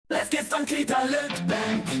Let's get funky, don't look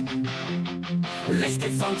back. Let's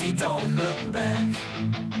get funky, don't look back.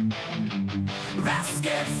 Let's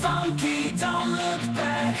get funky, don't look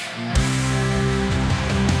back.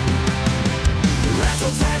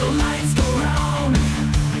 Rattle, tattle, lights go round.